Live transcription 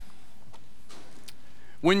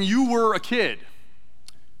When you were a kid,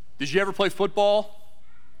 did you ever play football?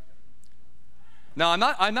 Now,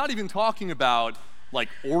 I'm not even talking about like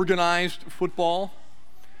organized football.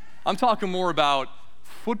 I'm talking more about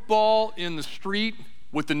football in the street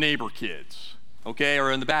with the neighbor kids, okay,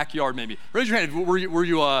 or in the backyard maybe. Raise your hand. Were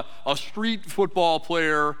you a street football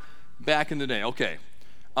player back in the day? Okay.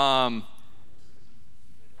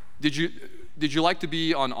 Did you like to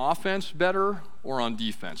be on offense better or on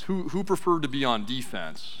defense? Who preferred to be on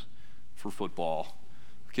defense for football?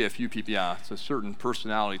 Okay, a few people. Yeah, it's a certain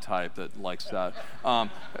personality type that likes that.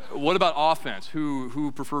 What about offense?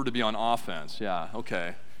 Who preferred to be on offense? Yeah,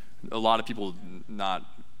 okay. A lot of people not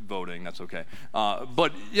voting. That's okay.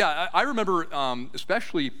 But yeah, I remember,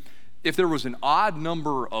 especially if there was an odd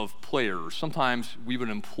number of players. Sometimes we would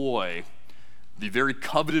employ the very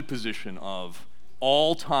coveted position of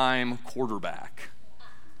all-time quarterback.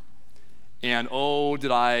 And oh,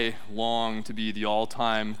 did I long to be the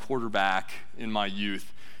all-time quarterback in my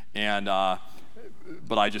youth. And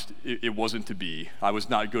but it wasn't to be. I was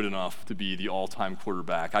not good enough to be the all-time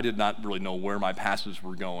quarterback. I did not really know where my passes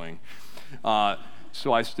were going.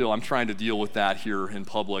 So I'm trying to deal with that here in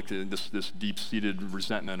public, this deep-seated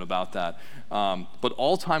resentment about that. But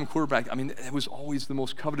all-time quarterback, I mean, it was always the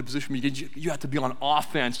most coveted position. You had to be on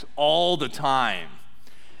offense all the time.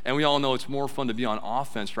 And we all know it's more fun to be on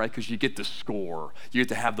offense, right? Because you get to score. You get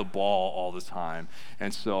to have the ball all the time.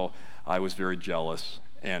 And so I was very jealous,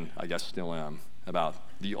 and I guess still am, about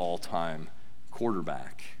the all-time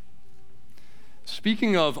quarterback.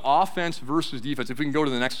 Speaking of offense versus defense, if we can go to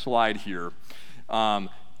the next slide here.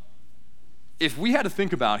 If we had to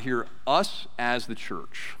think about here, us as the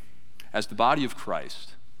church, as the body of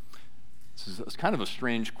Christ, it's kind of a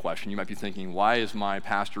strange question. You might be thinking, why is my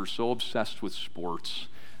pastor so obsessed with sports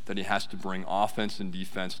that he has to bring offense and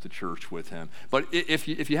defense to church with him? But if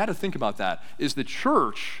you had to think about that, is the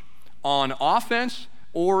church on offense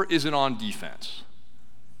or is it on defense?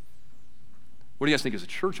 What do you guys think? Is the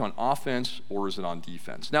church on offense or is it on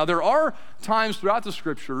defense? Now, there are times throughout the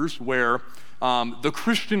scriptures where the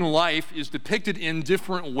Christian life is depicted in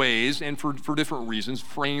different ways and for different reasons,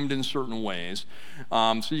 framed in certain ways.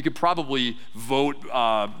 So you could probably vote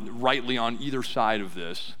rightly on either side of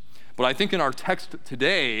this. But I think in our text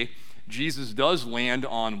today, Jesus does land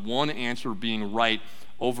on one answer being right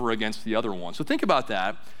over against the other one. So think about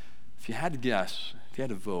that. If you had to guess, if you had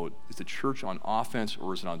to vote, is the church on offense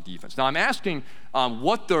or is it on defense? Now I'm asking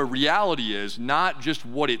what the reality is, not just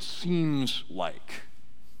what it seems like.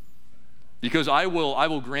 Because I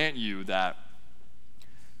will grant you that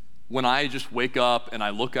when I just wake up and I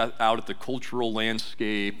look out at the cultural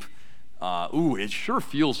landscape, it sure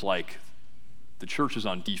feels like the church is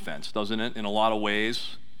on defense, doesn't it, in a lot of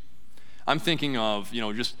ways? I'm thinking of,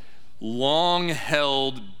 just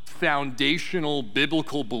long-held foundational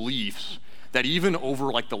biblical beliefs that even over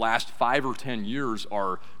like the last 5 or 10 years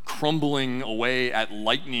are crumbling away at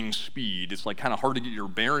lightning speed. It's like kind of hard to get your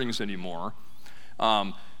bearings anymore.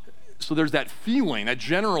 So there's that feeling, that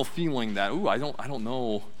general feeling that, I don't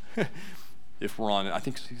know if we're on it. I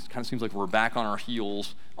think it kind of seems like we're back on our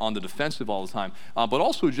heels on the defensive all the time. But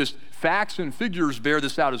also just facts and figures bear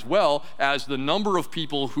this out as well, as the number of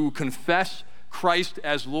people who confess Christ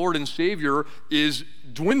as Lord and Savior is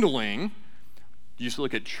dwindling. You just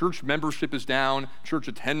look at church membership is down, church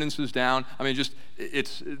attendance is down. I mean,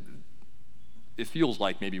 it feels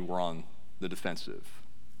like maybe we're on the defensive.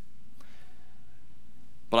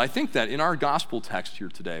 But I think that in our gospel text here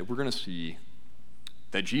today, we're going to see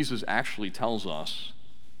that Jesus actually tells us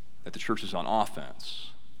that the church is on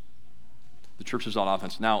offense. The church is on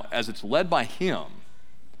offense. Now, as it's led by him,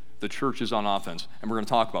 the church is on offense. And we're going to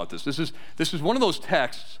talk about this. This is one of those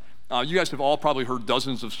texts. You guys have all probably heard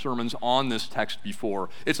dozens of sermons on this text before.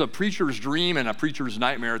 It's a preacher's dream and a preacher's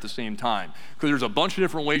nightmare at the same time, because there's a bunch of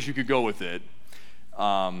different ways you could go with it.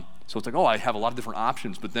 So it's like, I have a lot of different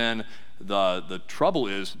options. But then the trouble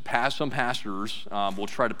is, some pastors will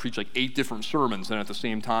try to preach like 8 different sermons then at the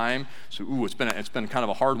same time. So it's been kind of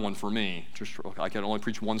a hard one for me. I can only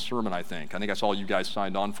preach one sermon, I think. That's all you guys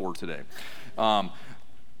signed on for today.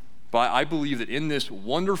 But I believe that in this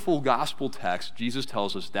wonderful gospel text, Jesus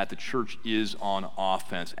tells us that the church is on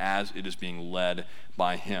offense as it is being led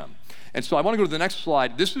by him. And so I want to go to the next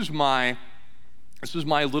slide. This is my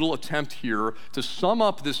little attempt here to sum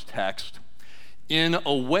up this text in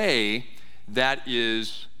a way that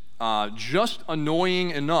is just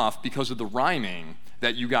annoying enough because of the rhyming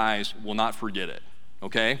that you guys will not forget it,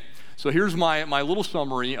 okay? So here's my little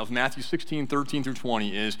summary of Matthew 16, 13 through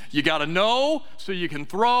 20 is, you got to know so you can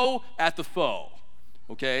throw at the foe.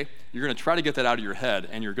 okay? You're going to try to get that out of your head,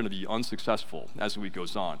 and you're going to be unsuccessful as the week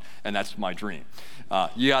goes on, and that's my dream.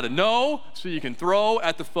 You got to know so you can throw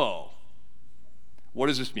at the foe. What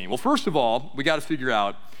does this mean? Well, first of all, we got to figure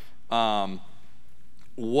out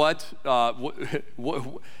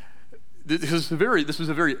this is a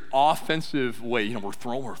very offensive way. You know, we're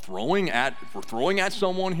throwing at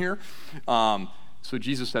someone here. So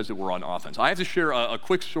Jesus says that we're on offense. I have to share a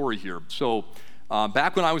quick story here. So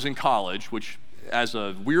back when I was in college, which as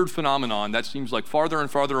a weird phenomenon, that seems like farther and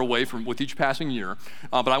farther away from with each passing year.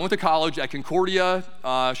 But I went to college at Concordia,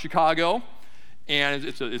 Chicago, and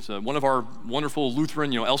it's one of our wonderful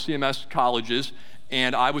Lutheran, LCMS colleges.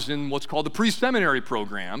 And I was in what's called the pre-seminary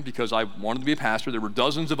program because I wanted to be a pastor. There were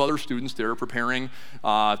dozens of other students there preparing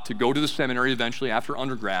to go to the seminary eventually after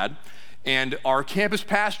undergrad. And our campus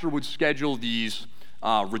pastor would schedule these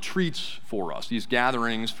retreats for us, these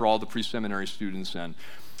gatherings for all the pre-seminary students. And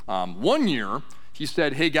one year, he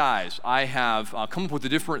said, hey guys, I have come up with a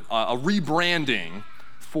rebranding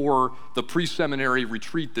for the pre-seminary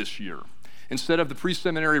retreat this year. Instead of the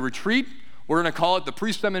pre-seminary retreat, we're going to call it the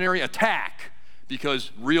pre-seminary attack,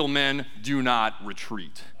 because real men do not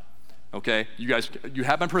retreat. Okay, you guys, you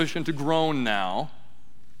have my permission to groan now.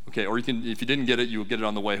 Okay, or you can, if you didn't get it, you'll get it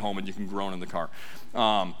on the way home and you can groan in the car.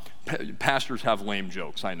 Pastors have lame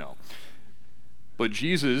jokes, I know. But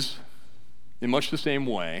Jesus, in much the same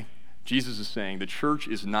way, Jesus is saying the church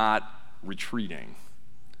is not retreating.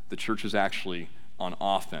 The church is actually on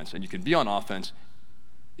offense, and you can be on offense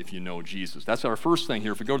if you know Jesus. That's our first thing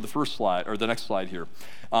here. If we go to the first slide, or the next slide here,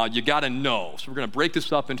 you got to know. So we're going to break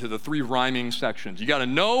this up into the 3 rhyming sections. You got to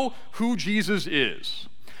know who Jesus is.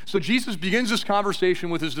 So Jesus begins this conversation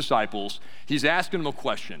with his disciples. He's asking them a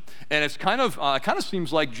question, and it's kind of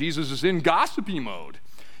seems like Jesus is in gossipy mode.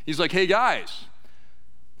 He's like, "Hey guys,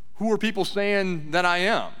 who are people saying that I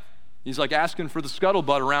am?" He's like asking for the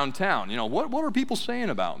scuttlebutt around town. What are people saying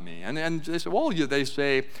about me? And they say, well, they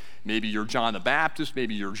say, maybe you're John the Baptist,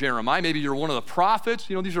 maybe you're Jeremiah, maybe you're one of the prophets.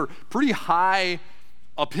 These are pretty high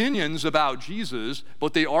opinions about Jesus,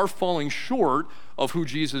 but they are falling short of who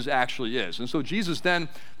Jesus actually is. And so Jesus then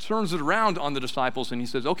turns it around on the disciples and he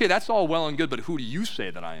says, okay, that's all well and good, but who do you say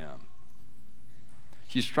that I am?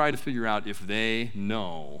 He's trying to figure out if they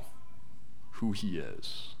know who he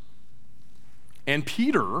is. And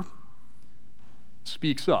Peter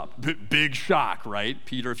speaks up. Big shock, right?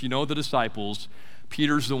 Peter, if you know the disciples,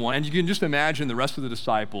 Peter's the one. And you can just imagine the rest of the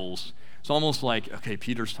disciples. It's almost like, okay,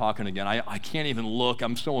 Peter's talking again. I can't even look.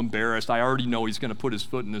 I'm so embarrassed. I already know he's going to put his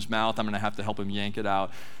foot in his mouth. I'm going to have to help him yank it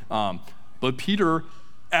out. But Peter,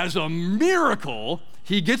 as a miracle,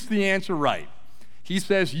 he gets the answer right. He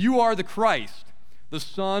says, you are the Christ, the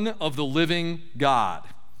Son of the living God.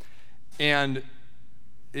 And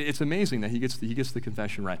it's amazing that he gets the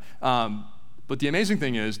confession right. But the amazing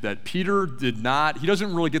thing is that Peter he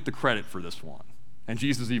doesn't really get the credit for this one. And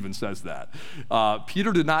Jesus even says that.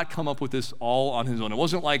 Peter did not come up with this all on his own. It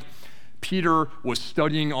wasn't like Peter was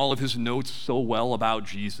studying all of his notes so well about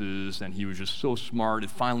Jesus and he was just so smart,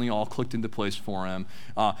 it finally all clicked into place for him.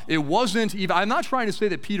 It wasn't even, I'm not trying to say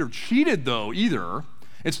that Peter cheated though either.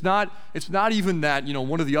 It's not even that,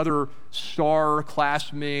 one of the other star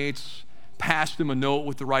classmates passed him a note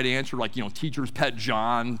with the right answer, like, teacher's pet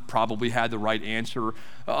John probably had the right answer.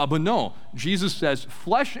 But no, Jesus says,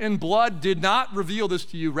 flesh and blood did not reveal this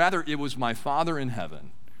to you. Rather, it was my Father in heaven.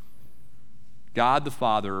 God the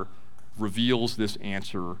Father reveals this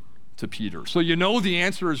answer to Peter. So the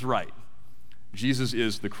answer is right. Jesus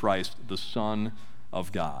is the Christ, the Son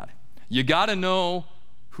of God. You got to know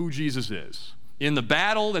who Jesus is. In the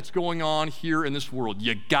battle that's going on here in this world,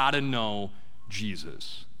 you got to know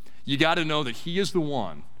Jesus. You got to know that he is the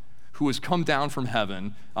one who has come down from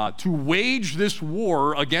heaven to wage this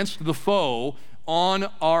war against the foe on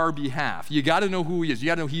our behalf. You got to know who he is. You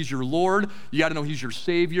got to know he's your Lord. You got to know he's your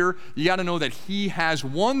Savior. You got to know that he has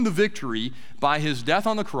won the victory by his death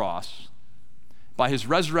on the cross, by his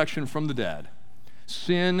resurrection from the dead.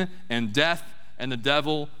 Sin and death and the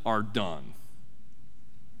devil are done.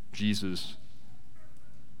 Jesus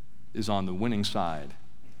is on the winning side.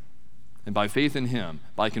 And by faith in him,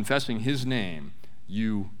 by confessing his name,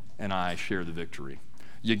 you and I share the victory.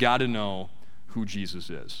 You got to know who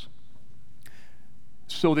Jesus is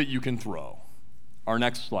so that you can throw. Our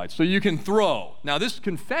next slide. So you can throw. Now this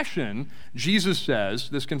confession, Jesus says,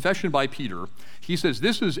 this confession by Peter, he says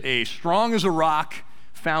this is a strong as a rock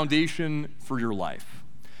foundation for your life.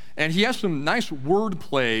 And he has some nice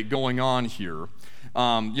wordplay going on here.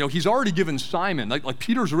 He's already given Simon, like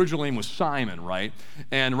Peter's original name was Simon, right?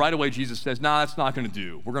 And right away Jesus says, that's not going to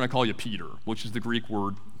do. We're going to call you Peter, which is the Greek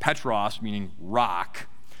word Petros, meaning rock.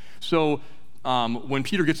 So when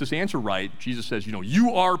Peter gets this answer right, Jesus says,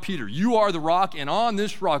 you are Peter, you are the rock, and on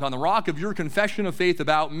this rock, on the rock of your confession of faith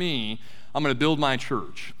about me, I'm going to build my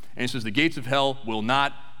church. And he says the gates of hell will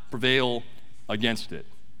not prevail against it.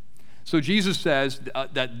 So Jesus says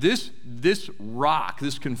that this rock,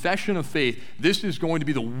 this confession of faith, this is going to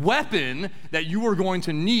be the weapon that you are going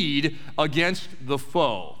to need against the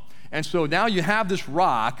foe. And so now you have this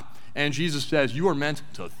rock, and Jesus says you are meant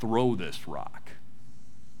to throw this rock.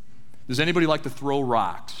 Does anybody like to throw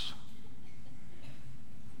rocks?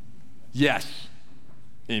 Yes.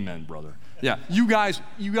 Amen, brother. Yeah, you guys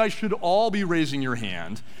should all be raising your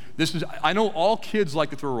hand. I know all kids like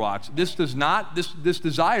to throw rocks. This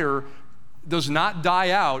desire does not die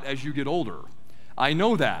out as you get older. I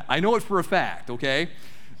know that. I know it for a fact, okay?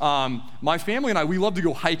 My family and I, we love to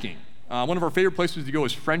go hiking. One of our favorite places to go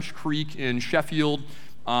is French Creek in Sheffield.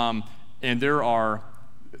 And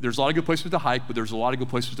there's a lot of good places to hike, but there's a lot of good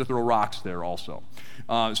places to throw rocks there also.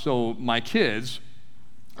 So my kids,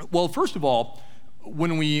 well, first of all,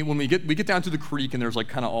 when we get down to the creek and there's like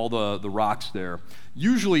kind of all the rocks there,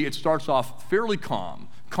 usually it starts off fairly calm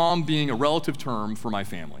being a relative term for my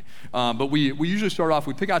family. But we usually start off,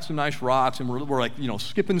 we pick out some nice rocks and we're like,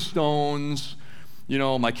 skipping stones.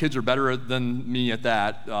 My kids are better than me at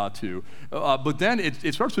that too. But then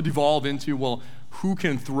it starts to devolve into, well, who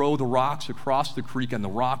can throw the rocks across the creek and the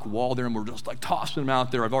rock wall there, and we're just like tossing them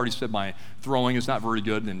out there. I've already said my throwing is not very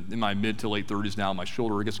good, and in my mid to late 30s now, my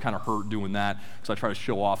shoulder gets kind of hurt doing that, so I try to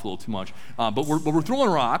show off a little too much. But we're throwing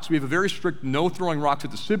rocks. We have a very strict no throwing rocks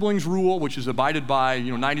at the siblings rule, which is abided by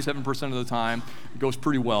 97% of the time. It goes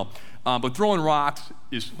pretty well. But throwing rocks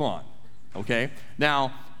is fun, okay?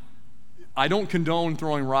 Now, I don't condone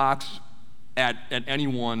throwing rocks at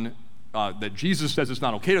anyone that Jesus says it's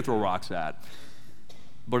not okay to throw rocks at.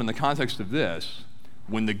 But in the context of this,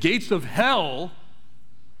 when the gates of hell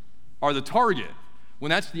are the target,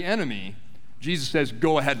 when that's the enemy, Jesus says,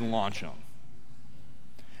 go ahead and launch them.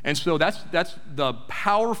 And so that's the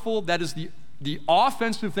powerful, that is the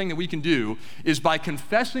offensive thing that we can do, is by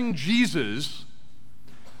confessing Jesus,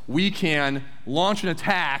 we can launch an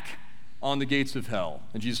attack on the gates of hell.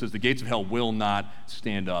 And Jesus says the gates of hell will not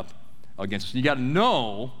stand up against us. You got to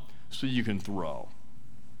know so you can throw.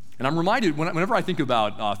 And I'm reminded, whenever I think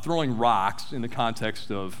about throwing rocks in the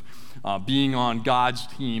context of being on God's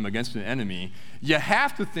team against an enemy, you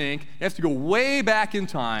have to go way back in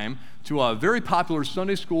time to a very popular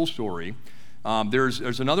Sunday school story.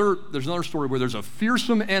 There's another story where there's a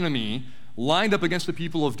fearsome enemy lined up against the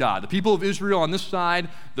people of God. The people of Israel on this side,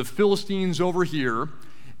 the Philistines over here.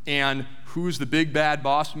 And who's the big bad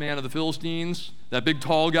boss man of the Philistines? That big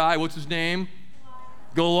tall guy, what's his name?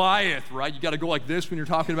 Goliath, right? You got to go like this when you're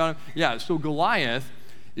talking about him. Yeah, so Goliath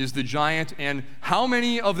is the giant, and how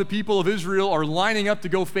many of the people of Israel are lining up to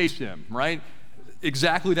go face him, right?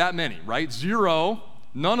 Exactly that many, right? 0,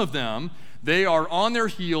 none of them. They are on their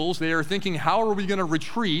heels. They are thinking, how are we going to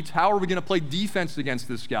retreat? How are we going to play defense against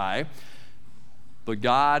this guy? But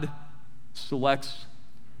God selects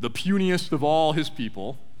the puniest of all his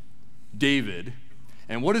people, David.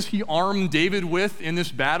 And what does he arm David with in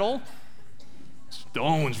this battle?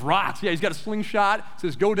 Stones, rocks. Yeah, he's got a slingshot.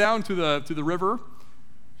 Says, go down to the river,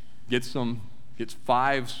 gets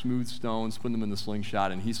 5 smooth stones, put them in the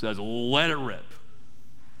slingshot, and he says, let it rip.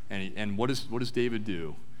 And what does David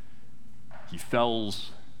do? He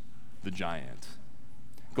fells the giant.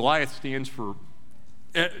 Goliath stands for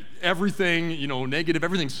everything, negative,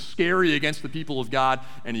 everything scary against the people of God,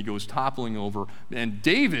 and he goes toppling over. And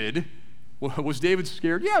David, was David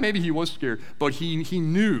scared? Yeah, maybe he was scared, but he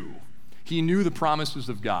knew. He knew the promises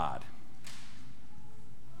of God.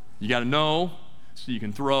 You got to know so you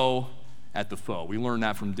can throw at the foe. We learn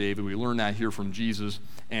that from David. We learn that here from Jesus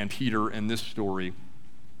and Peter in this story.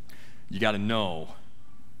 You got to know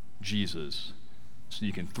Jesus so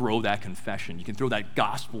you can throw that confession. You can throw that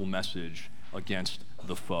gospel message against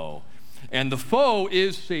the foe. And the foe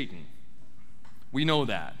is Satan. We know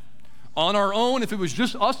that. On our own, if it was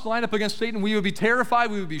just us lined up against Satan, we would be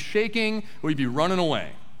terrified, we would be shaking, we'd be running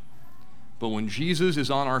away. But when Jesus is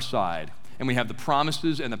on our side and we have the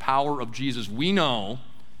promises and the power of Jesus, we know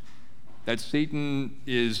that Satan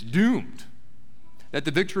is doomed, that the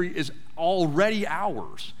victory is already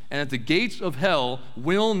ours, and that the gates of hell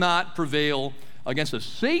will not prevail against us.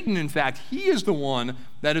 Satan, in fact, he is the one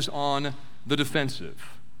that is on the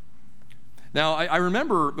defensive. Now, I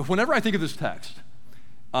remember, whenever I think of this text,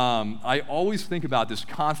 I always think about this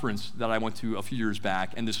conference that I went to a few years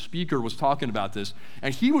back, and the speaker was talking about this,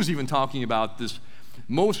 and he was even talking about this.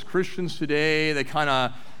 Most Christians today, they kind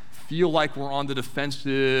of feel like we're on the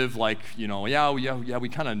defensive, like, we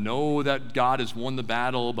kind of know that God has won the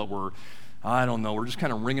battle, but we're I don't know, we're just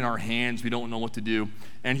kind of wringing our hands, we don't know what to do.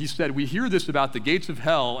 And he said, we hear this about the gates of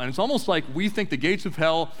hell, and it's almost like we think the gates of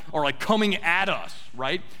hell are like coming at us,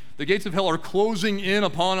 right? The gates of hell are closing in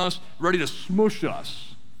upon us, ready to smush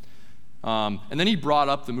us. And then he brought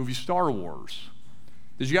up the movie Star Wars.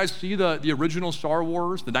 Did you guys see the original Star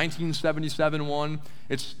Wars, the 1977 one?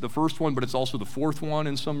 It's the first one, but it's also the fourth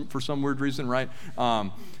one for some weird reason, right?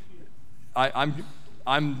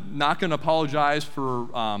 I'm not going to apologize for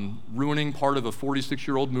ruining part of a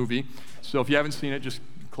 46-year-old movie. So if you haven't seen it, just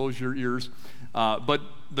close your ears. But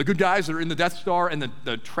the good guys that are in the Death Star and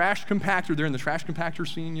the trash compactor, they're in the trash compactor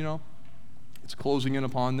scene, It's closing in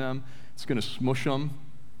upon them. It's going to smush them.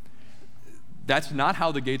 That's not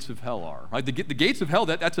how the gates of hell are, right? The gates of hell,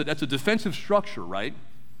 that's a defensive structure, right?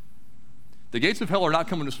 The gates of hell are not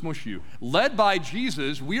coming to smush you. Led by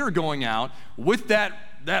Jesus, we are going out with that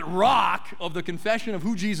rock of the confession of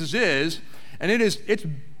who Jesus is, and it's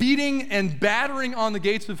beating and battering on the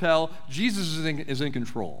gates of hell. Jesus is in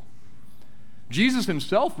control. Jesus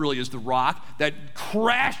himself really is the rock that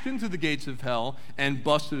crashed into the gates of hell and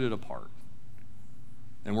busted it apart.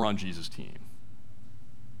 And we're on Jesus' team.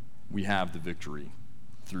 We have the victory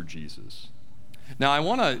through Jesus. Now, I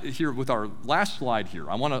want to, here with our last slide here,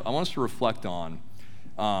 I want us to reflect on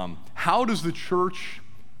how does the church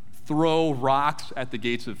throw rocks at the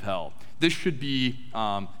gates of hell? This should be,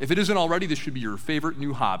 if it isn't already, this should be your favorite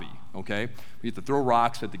new hobby, okay? We get to throw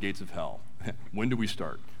rocks at the gates of hell. When do we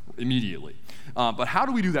start? Immediately. But how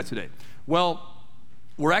do we do that today? Well,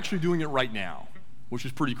 we're actually doing it right now, which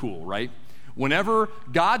is pretty cool, right? Whenever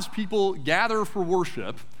God's people gather for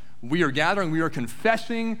worship, we are gathering, we are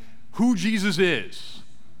confessing who Jesus is.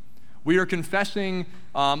 We are confessing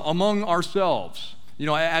among ourselves,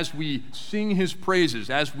 as we sing his praises,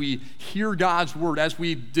 as we hear God's word, as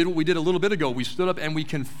we did what we did a little bit ago. We stood up and we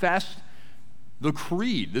confessed the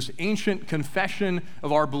creed, this ancient confession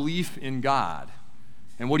of our belief in God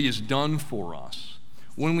and what he has done for us.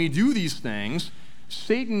 When we do these things,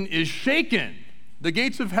 Satan is shaken. The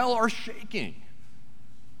gates of hell are shaking.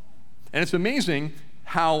 And it's amazing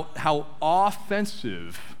how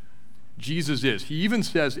offensive Jesus is. He even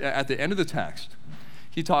says at the end of the text,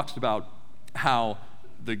 he talks about how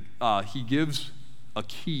he gives a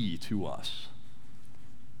key to us.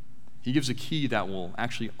 He gives a key that will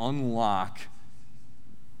actually unlock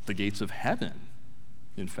the gates of heaven,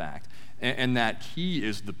 in fact. And that key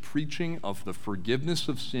is the preaching of the forgiveness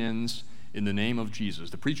of sins in the name of Jesus,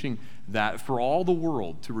 the preaching that for all the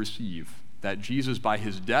world to receive, that Jesus, by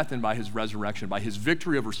his death and by his resurrection, by his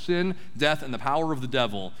victory over sin, death, and the power of the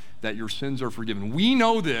devil, that your sins are forgiven. We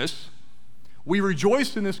know this. We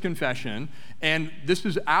rejoice in this confession, and this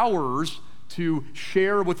is ours to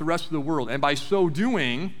share with the rest of the world. And by so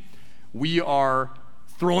doing, we are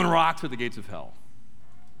throwing rocks at the gates of hell.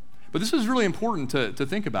 But this is really important to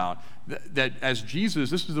think about, that as Jesus,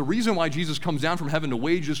 this is the reason why Jesus comes down from heaven to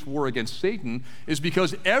wage this war against Satan, is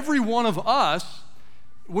because every one of us,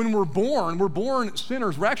 when we're born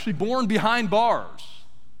sinners. We're actually born behind bars.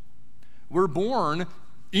 We're born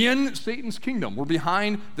in Satan's kingdom. We're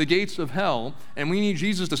behind the gates of hell, and we need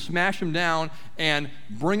Jesus to smash them down and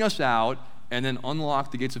bring us out and then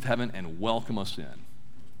unlock the gates of heaven and welcome us in.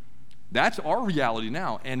 That's our reality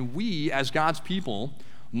now, and we, as God's people,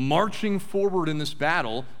 marching forward in this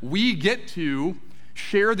battle, we get to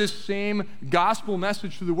share this same gospel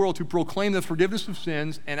message to the world, to proclaim the forgiveness of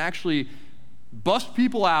sins and actually bust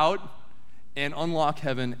people out and unlock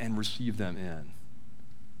heaven and receive them in.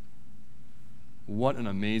 What an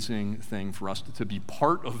amazing thing for us to be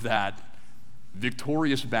part of that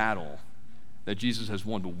victorious battle that Jesus has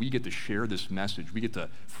won, but we get to share this message. We get to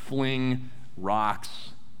fling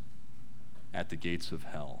rocks at the gates of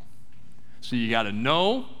hell. So you got to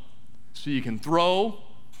know so you can throw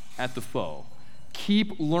at the foe.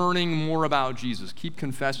 Keep learning more about Jesus. Keep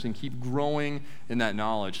confessing. Keep growing in that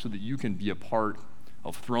knowledge so that you can be a part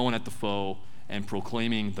of throwing at the foe and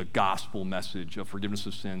proclaiming the gospel message of forgiveness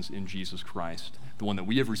of sins in Jesus Christ, the one that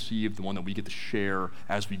we have received, the one that we get to share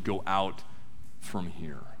as we go out from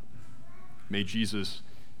here. May Jesus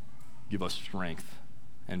give us strength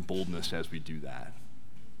and boldness as we do that.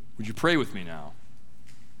 Would you pray with me now?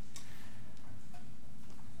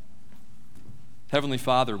 Heavenly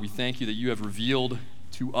Father, we thank you that you have revealed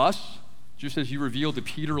to us, just as you revealed to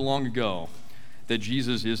Peter long ago, that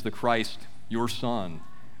Jesus is the Christ, your Son,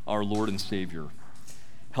 our Lord and Savior.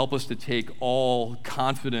 Help us to take all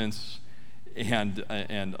confidence and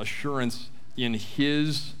assurance in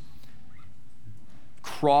his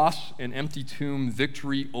cross and empty tomb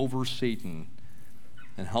victory over Satan,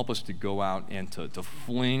 and help us to go out and to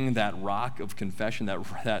fling that rock of confession,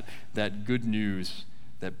 that good news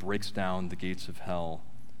that breaks down the gates of hell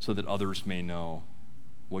so that others may know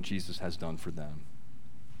what Jesus has done for them.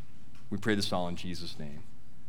 We pray this all in Jesus' name.